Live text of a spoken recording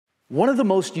One of the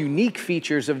most unique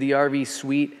features of the RV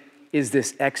suite is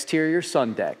this exterior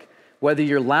sun deck. Whether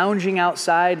you're lounging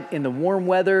outside in the warm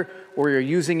weather or you're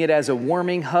using it as a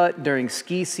warming hut during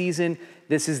ski season,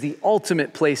 this is the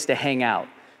ultimate place to hang out.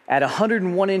 At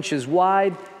 101 inches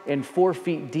wide and 4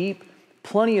 feet deep,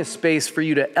 plenty of space for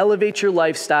you to elevate your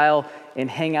lifestyle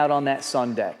and hang out on that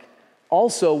sun deck.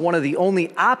 Also, one of the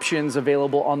only options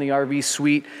available on the RV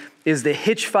suite is the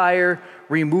Hitchfire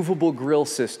removable grill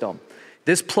system.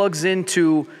 This plugs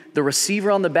into the receiver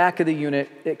on the back of the unit.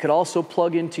 It could also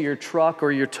plug into your truck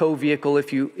or your tow vehicle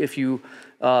if you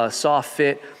saw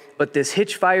fit. But this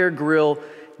Hitchfire grill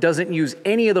doesn't use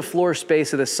any of the floor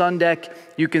space of the sun deck.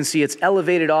 You can see it's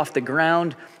elevated off the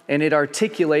ground and it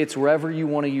articulates wherever you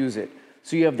want to use it.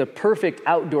 So you have the perfect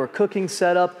outdoor cooking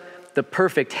setup, the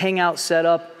perfect hangout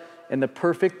setup, and the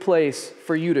perfect place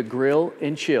for you to grill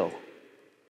and chill.